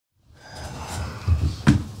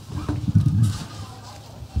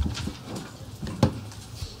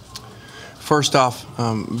First off,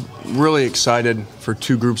 really excited for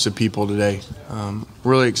two groups of people today.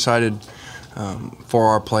 Really excited for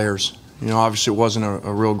our players. You know, obviously it wasn't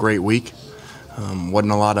a real great week.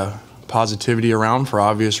 Wasn't a lot of positivity around for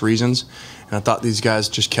obvious reasons. And I thought these guys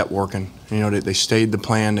just kept working. You know, they stayed the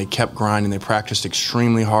plan, they kept grinding, they practiced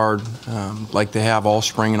extremely hard, like they have all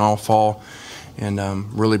spring and all fall, and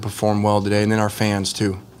really performed well today. And then our fans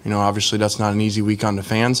too. You know, obviously that's not an easy week on the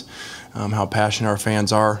fans. How passionate our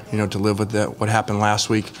fans are, you know, to live with what happened last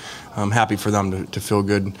week. I'm happy for them to feel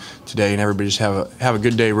good today, and everybody just have a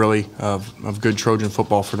good day, really, of good Trojan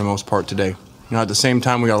football for the most part today. You know, at the same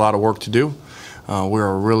time, we got a lot of work to do. We're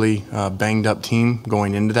a really banged-up team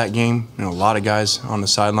going into that game. You know, a lot of guys on the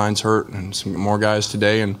sidelines hurt, and some more guys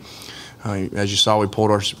today. And as you saw, we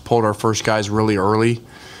pulled our first guys really early.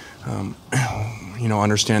 You know,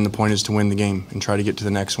 understand the point is to win the game and try to get to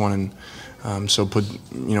the next one. And so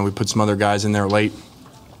we put some other guys in there late.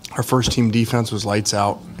 Our first team defense was lights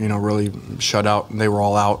out. You know, really shut out. They were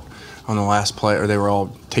all out on the last play, or they were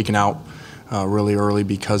all taken out really early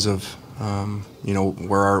because of you know,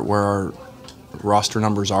 where our roster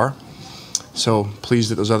numbers are. So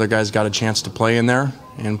pleased that those other guys got a chance to play in there,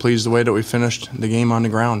 and pleased the way that we finished the game on the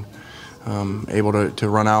ground. Able to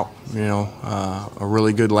run out, you know, a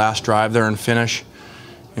really good last drive there and finish.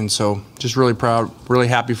 And so just really proud, really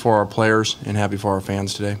happy for our players and happy for our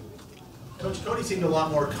fans today. Coach, Cody seemed a lot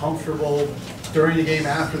more comfortable during the game,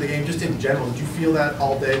 after the game, just in general. Did you feel that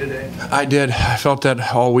all day today? I did. I felt that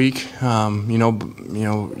all week. You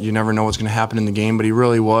know, you never know what's going to happen in the game, but he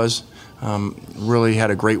really was. Really had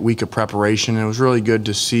a great week of preparation, and it was really good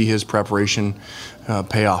to see his preparation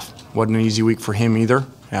pay off. Wasn't an easy week for him either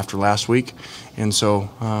after last week. And so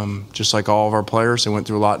just like all of our players, they went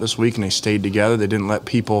through a lot this week, and they stayed together. They didn't let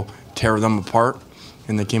people tear them apart,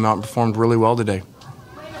 and they came out and performed really well today. At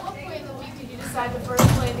what point in the week did you decide the first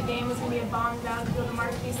play of the game was going to be a bomb downfield to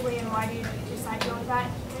Mark Beasley, and why did you decide to go with that?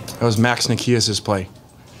 That was Max Nikias' play.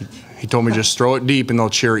 He told me just throw it deep and they'll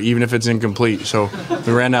cheer even if it's incomplete. So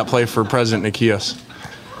we ran that play for President Nikias.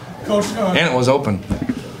 Coach, and it was open.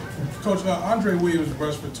 Coach, Andre Williams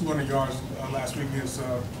rushed for 200 yards last week against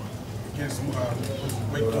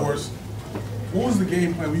Wake Forest. What was the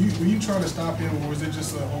game plan? Were you trying to stop him, or was it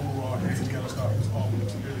just an overall together stop?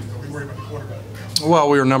 Were you worried about the quarterback? Well,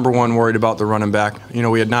 we were number one worried about the running back. You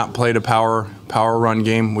know, we had not played a power run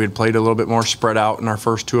game. We had played a little bit more spread out in our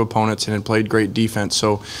first two opponents and had played great defense.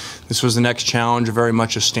 So this was the next challenge, very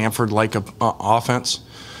much a Stanford-like offense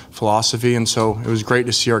philosophy. And so it was great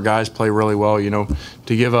to see our guys play really well. You know,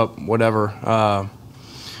 to give up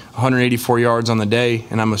 184 yards on the day,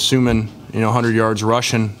 and I'm assuming, you know, 100 yards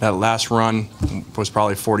rushing. That last run was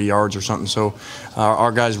probably 40 yards or something. So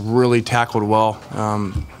our guys really tackled well.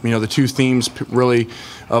 You know, the two themes really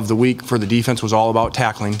of the week for the defense was all about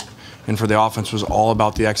tackling, and for the offense was all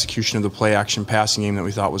about the execution of the play-action passing game that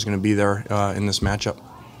we thought was going to be there in this matchup.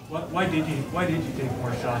 Why did you take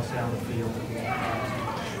more shots down the field?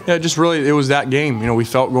 Yeah, just really, it was that game. You know, we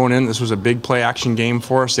felt going in, this was a big play-action game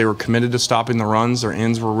for us. They were committed to stopping the runs. Their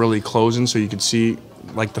ends were really closing, so you could see,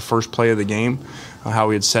 like the first play of the game, how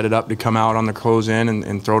we had set it up to come out on the close in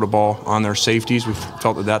and throw the ball on their safeties. We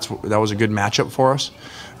felt that was a good matchup for us,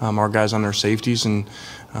 our guys on their safeties, and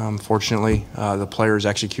fortunately the players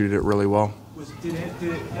executed it really well. Did it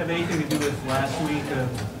have anything to do with last week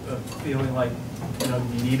of feeling like, you know,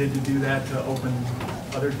 you needed to do that to open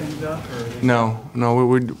other things up? Or No,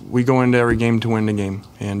 we go into every game to win the game,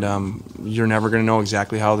 and you're never going to know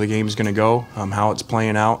exactly how the game's going to go, how it's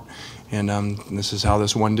playing out. And this is how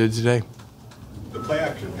this one did today. The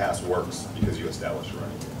play-action pass works because you establish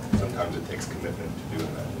running. Sometimes it takes commitment to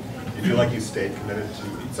doing that. You feel like you stayed committed to,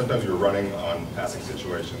 sometimes you were running on passing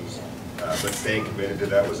situations, but staying committed to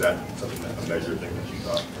that, was that something, a measure thing that you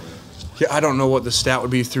thought? Yeah, I don't know what the stat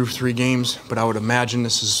would be through 3 games, but I would imagine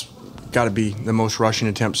this has got to be the most rushing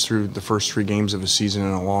attempts through the first 3 games of a season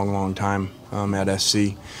in a long, long time at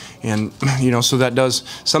SC. And, you know, so that does,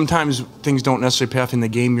 sometimes things don't necessarily pay off in the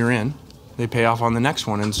game you're in. They pay off on the next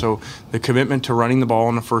one. And so the commitment to running the ball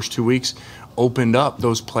in the first 2 weeks opened up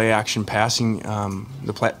those play-action passing,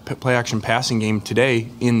 play-action passing game today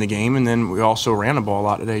in the game. And then we also ran the ball a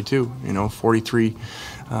lot today too. You know, 43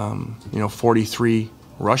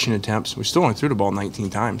 rushing attempts. We still only threw the ball 19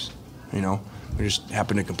 times, you know. We just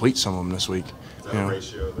happened to complete some of them this week. Is that a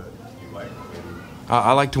ratio that you like?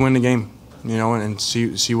 I like to win the game, you know, and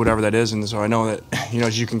see whatever that is. And so I know that, you know,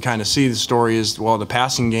 as you can kind of see, the story is, well, the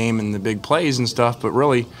passing game and the big plays and stuff, but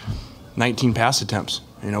really 19 pass attempts,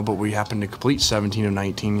 you know, but we happened to complete 17 of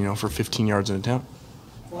 19, you know, for 15 yards an attempt.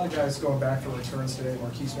 A lot of guys going back for returns today.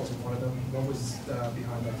 Marquise wasn't one of them. What was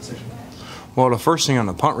behind that decision? Well, the first thing on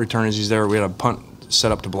the punt return is we had a punt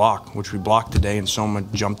set up to block, which we blocked today, and Soma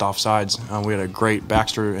jumped off sides. We had a great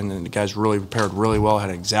Baxter, and the guys really prepared really well, had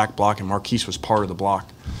an exact block, and Marquise was part of the block.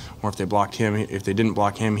 Or if they blocked him, if they didn't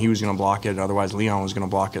block him, he was going to block it. Otherwise, Leon was going to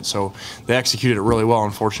block it. So they executed it really well.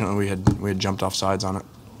 Unfortunately, we had jumped off sides on it.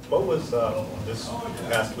 What was this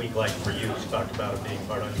past week like for you? You talked about it being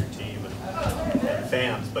hard on your team and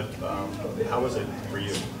fans, but how was it for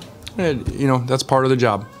you? You know, that's part of the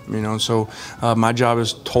job. You know, so my job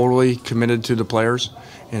is totally committed to the players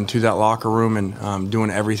and to that locker room, and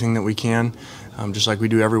doing everything that we can, just like we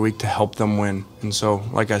do every week, to help them win. And so,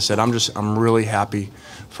 like I said, I'm really happy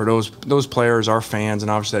for those players, our fans,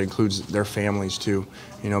 and obviously that includes their families too.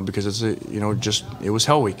 You know, because it's it was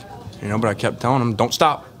hell week. You know, but I kept telling them, don't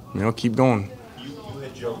stop. You know, keep going. You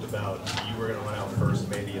had joked about you were going to run out first,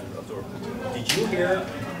 maybe in absorb the two. Did you hear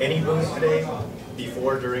any boos today,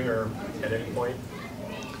 before, during, or at any point?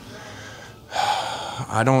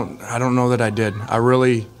 I don't know that I did.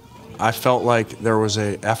 I felt like there was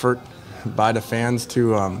a effort by the fans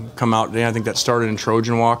to come out today. I think that started in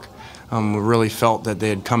Trojan Walk. We really felt that they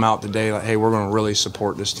had come out today like, hey, we're going to really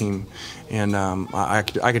support this team. And I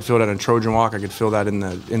could feel that in Trojan Walk. I could feel that in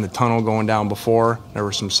the tunnel going down before. There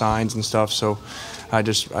were some signs and stuff. So I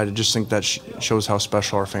just think that shows how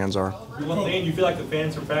special our fans are. Lane, you feel like the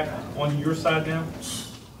fans are back on your side now?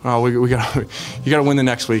 Oh, you got to win the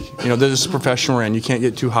next week. You know, this is a profession we're in. You can't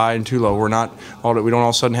get too high and too low. We don't all of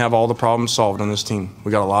a sudden have all the problems solved on this team.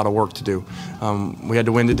 We got a lot of work to do. We had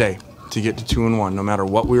to win today to get to 2-1. No matter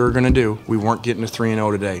what we were going to do, we weren't getting to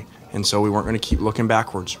 3-0 today, and so we weren't going to keep looking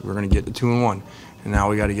backwards. We were going to get to 2-1, and now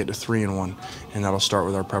we got to get to 3-1, and that'll start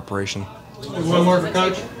with our preparation. One more for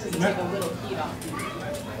Coach.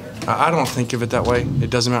 I don't think of it that way. It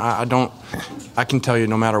doesn't matter. I can tell you,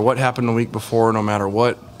 no matter what happened the week before, no matter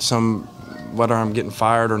whether I'm getting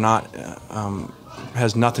fired or not,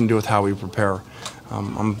 has nothing to do with how we prepare.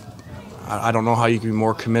 I don't know how you can be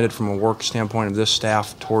more committed from a work standpoint of this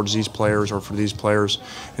staff towards these players or for these players,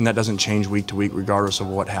 and that doesn't change week to week regardless of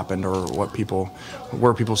what happened or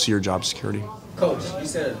where people see your job security. Coach, you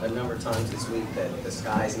said a number of times this week that the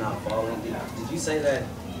sky's not falling. Did you say that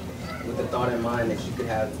with the thought in mind that you could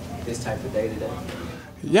have this type of day today?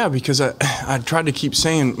 Yeah, because I tried to keep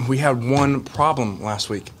saying we had one problem last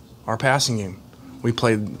week, our passing game. We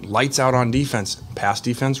played lights out on defense, pass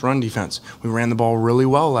defense, run defense. We ran the ball really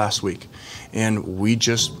well last week, and we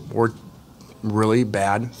just were really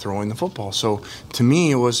bad throwing the football. So to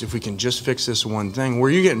me, it was, if we can just fix this one thing.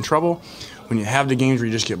 Where you get in trouble, when you have the games where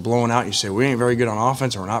you just get blown out, you say, we ain't very good on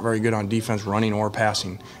offense, or we're not very good on defense, running or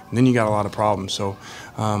passing. And then you got a lot of problems. So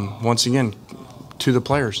once again, to the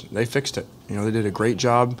players, they fixed it. You know, they did a great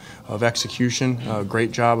job of execution, a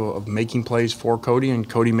great job of making plays for Cody, and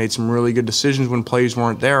Cody made some really good decisions when plays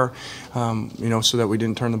weren't there, you know, so that we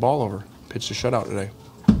didn't turn the ball over. Pitched a shutout today.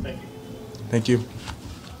 Thank you. Thank you.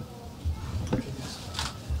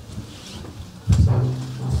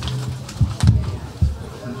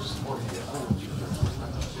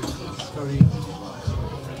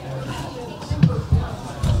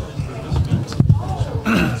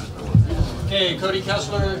 Okay, Cody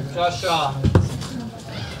Kessler, Josh Shaw.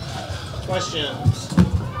 Questions?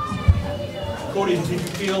 Cody, did you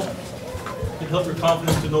feel it helped your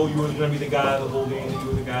confidence to know you were going to be the guy the whole game, that you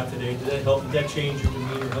were the guy today? Did that help? Did that change your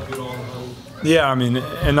demeanor, help you at all? Yeah, I mean,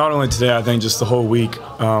 and not only today, I think just the whole week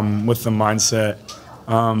with the mindset.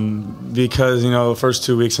 Because, you know, the first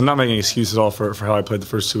 2 weeks, I'm not making excuses at all for how I played the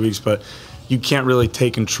first 2 weeks, but you can't really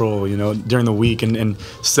take control, you know, during the week and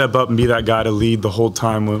step up and be that guy to lead the whole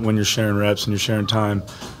time when you're sharing reps and you're sharing time.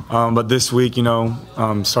 But this week, you know,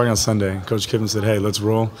 starting on Sunday, Coach Kiffin said, hey, let's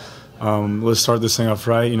roll. Let's start this thing off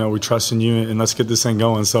right. You know, we trust in you, and let's get this thing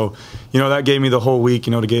going. So, you know, that gave me the whole week,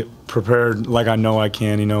 you know, to get prepared like I know I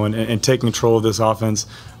can, you know, and take control of this offense.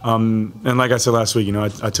 And like I said last week, you know,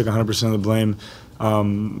 I took 100% of the blame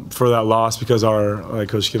for that loss because like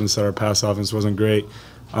Coach Kiffin said, our pass offense wasn't great.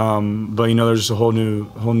 But, you know, there's just a whole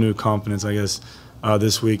new confidence, I guess,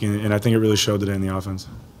 this week, and I think it really showed today in the offense.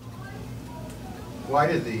 Why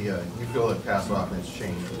did you feel that pass offense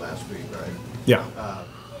changed last week, right? Yeah.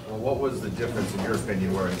 Well, what was the difference in your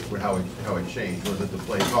opinion how it changed? Was it the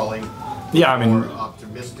play calling? Yeah, I mean, more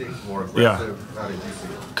optimistic, more aggressive? Yeah. How did you see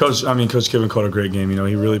it? Coach Kiffin called a great game. You know,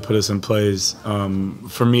 he really put us in plays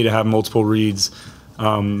for me to have multiple reads. You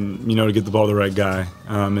know, to get the ball to the right guy.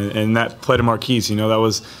 And that play to Marquise, you know, that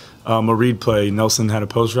was a read play. Nelson had a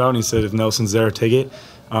post route, and he said, if Nelson's there, take it.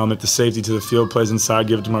 If the safety to the field plays inside,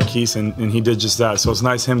 give it to Marquise, and he did just that. So it's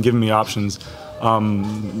nice him giving me options,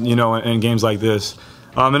 you know, in games like this.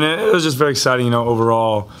 And it was just very exciting, you know,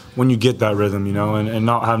 overall when you get that rhythm, you know, and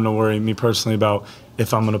not having to worry, me personally, about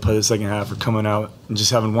if I'm going to play the second half or coming out and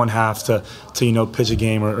just having one half to you know, pitch a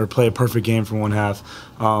game or play a perfect game for one half.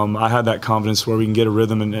 I had that confidence where we can get a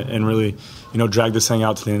rhythm and really, you know, drag this thing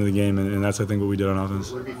out to the end of the game, and that's, I think, what we did on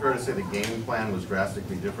offense. Would it be fair to say the game plan was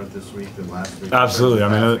drastically different this week than last week? Absolutely. I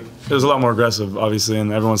mean, it was a lot more aggressive, obviously,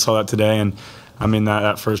 and everyone saw that today. And I mean,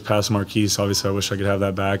 that first pass to Marquise, obviously, I wish I could have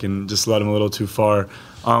that back and just let him a little too far.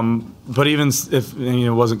 But even if, you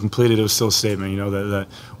know, it wasn't completed, it was still a statement, you know, that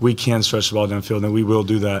we can stretch the ball downfield, and we will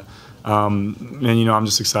do that. And, you know, I'm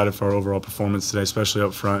just excited for our overall performance today, especially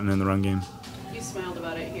up front and in the run game. You smiled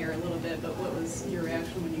about it here a little bit, but what was your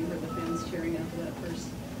reaction when you heard the fans cheering after that first?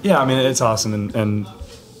 Yeah, I mean, it's awesome. And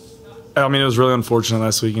I mean, it was really unfortunate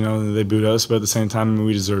last week, you know, they booed us, but at the same time, I mean,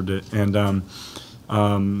 we deserved it. And,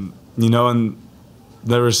 you know, and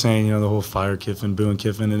they were saying, you know, the whole fire Kiffin, booing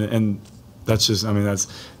Kiffin, and that's just, I mean, that's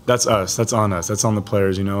us. That's on us. That's on the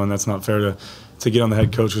players, you know, and that's not fair to get on the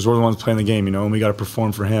head coach because we're the ones playing the game, you know, and we got to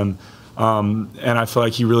perform for him. And I feel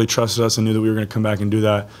like he really trusted us and knew that we were going to come back and do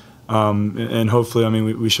that. And hopefully, I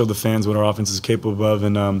mean, we showed the fans what our offense is capable of,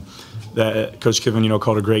 and that Coach Kiffin, you know,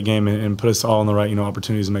 called a great game and put us all in the right, you know,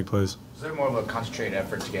 opportunities to make plays. Is there more of a concentrated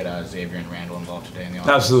effort to get Xavier and Randall involved today in the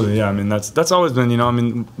offense? Absolutely, yeah. I mean, that's always been, you know, I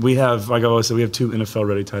mean, we have, like I always said, we have 2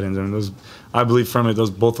 NFL-ready tight ends. I mean, I believe firmly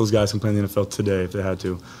both those guys can play in the NFL today if they had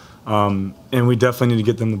to. And we definitely need to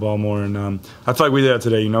get them the ball more. And I feel like we did that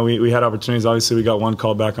today. You know, we had opportunities. Obviously, we got one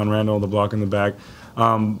call back on Randall, the block in the back.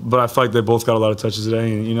 But I feel like they both got a lot of touches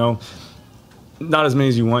today. And, you know, not as many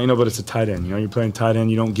as you want, you know, but it's a tight end. You know, you're playing tight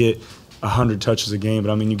end. You don't get 100 touches a game.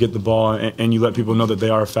 But, I mean, you get the ball and you let people know that they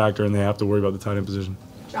are a factor and they have to worry about the tight end position.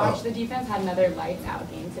 Josh, the defense had another lights-out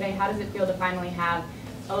game today. How does it feel to finally have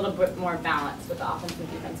a little bit more balance with the offense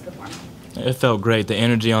and defense performance? It felt great. The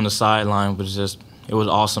energy on the sideline was just, it was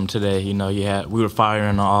awesome today. You know, we were firing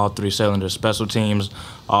on all 3 cylinders, special teams,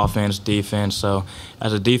 offense, defense. So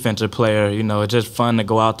as a defensive player, you know, it's just fun to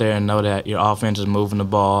go out there and know that your offense is moving the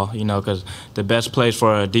ball, you know, because the best place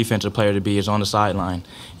for a defensive player to be is on the sideline.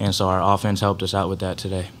 And so our offense helped us out with that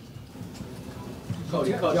today. Coach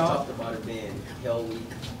talked about it being hell week.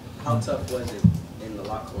 How tough was it in the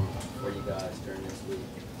locker room for you guys during this week?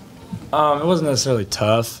 It wasn't necessarily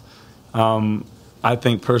tough. I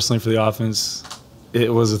think personally for the offense,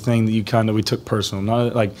 it was a thing that we took personal.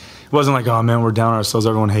 Not like, it wasn't like, oh man, we're down ourselves,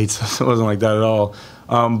 everyone hates us. It wasn't like that at all.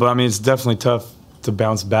 But I mean, it's definitely tough to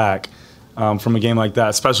bounce back from a game like that,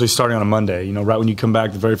 especially starting on a Monday. You know, right when you come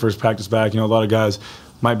back, the very first practice back, you know, a lot of guys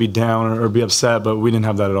might be down or be upset, but we didn't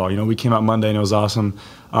have that at all. You know, we came out Monday and it was awesome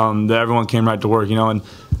that everyone came right to work, you know,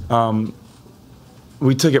 and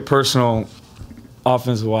we took it personal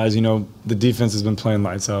offensive-wise. You know, the defense has been playing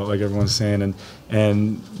lights out, like everyone's saying,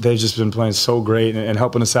 and they've just been playing so great and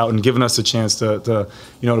helping us out and giving us a chance to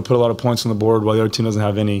you know, to put a lot of points on the board while the other team doesn't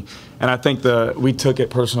have any. And I think we took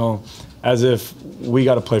it personal as if we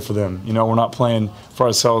got to play for them. You know, we're not playing for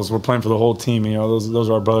ourselves. We're playing for the whole team. You know, those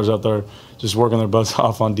are our brothers out there just working their butts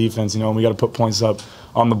off on defense. You know, and we got to put points up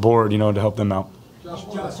on the board, you know, to help them out. Josh,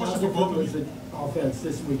 how different was the offense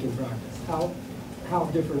this week in practice? How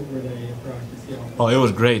different were they in practice? Yeah. Oh, it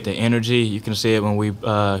was great. The energy, you can see it when we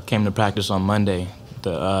came to practice on Monday.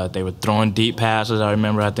 They were throwing deep passes. I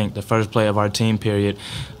remember, I think, the first play of our team period,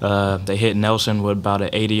 they hit Nelson with about an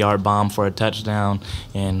 80-yard bomb for a touchdown.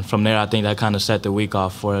 And from there, I think that kind of set the week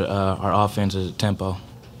off for our offense's tempo.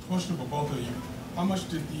 Question for both of you. How much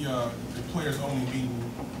did the players-only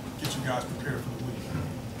meeting get you guys prepared for the week?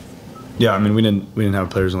 Yeah, I mean, we didn't have a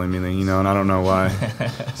players-only meeting, you know, and I don't know why.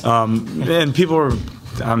 And people were,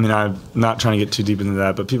 I mean, I'm not trying to get too deep into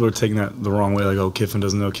that, but people are taking that the wrong way, like, oh, Kiffin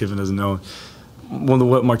doesn't know, Kiffin doesn't know. Well,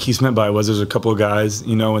 what Marquise meant by it was there's a couple of guys,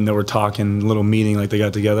 you know, and they were talking, a little meeting, like they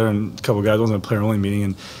got together, and a couple of guys, it wasn't a player-only meeting.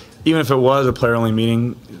 And even if it was a player-only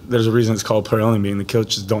meeting, there's a reason it's called a player-only meeting. The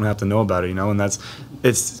coaches don't have to know about it, you know, and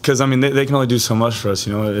it's because, I mean, they can only do so much for us,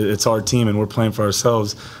 you know. It's our team, and we're playing for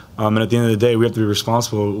ourselves. And at the end of the day, we have to be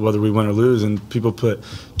responsible whether we win or lose, and people put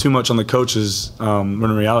too much on the coaches, when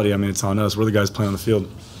in reality, I mean, it's on us. We're the guys playing on the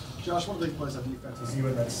field. Josh, one of the big plays on defense was you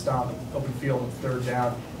in that stop, open field, and third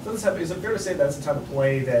down. Is it fair to say that's the type of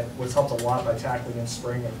play that was helped a lot by tackling in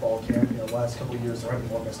spring and fall camp? You know, the last couple of years, there have been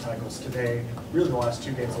more missed tackles. Today, really the last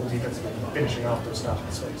 2 games, the defense has been finishing off those stops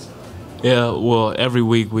in space. Yeah, well, every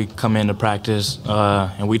week we come into practice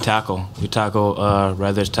and we tackle. We tackle,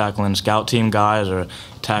 whether it's tackling scout team guys or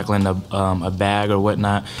tackling a bag or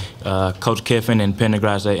whatnot. Coach Kiffin and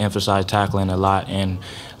Pendergrass, they emphasize tackling a lot. And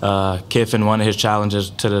Kiffin, one of his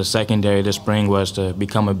challenges to the secondary this spring was to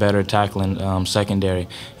become a better tackling secondary.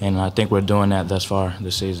 And I think we're doing that thus far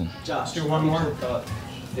this season. Josh, do one more.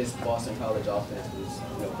 This Boston College offense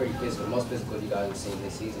was pretty physical, most physical you guys have seen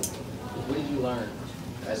this season. What did you learn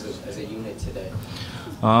as a unit today?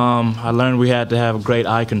 I learned we had to have great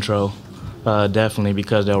eye control, definitely,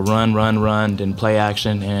 because they'll run, then play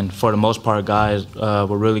action, and for the most part, guys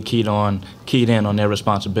were really keyed in on their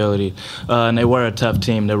responsibility. And they were a tough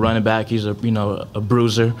team. Their running back, he's a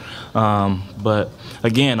bruiser, but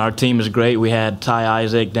again, our team is great. We had Ty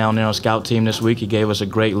Isaac down there on scout team this week. He gave us a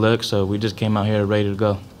great look, so we just came out here ready to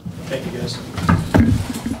go. Thank you, guys.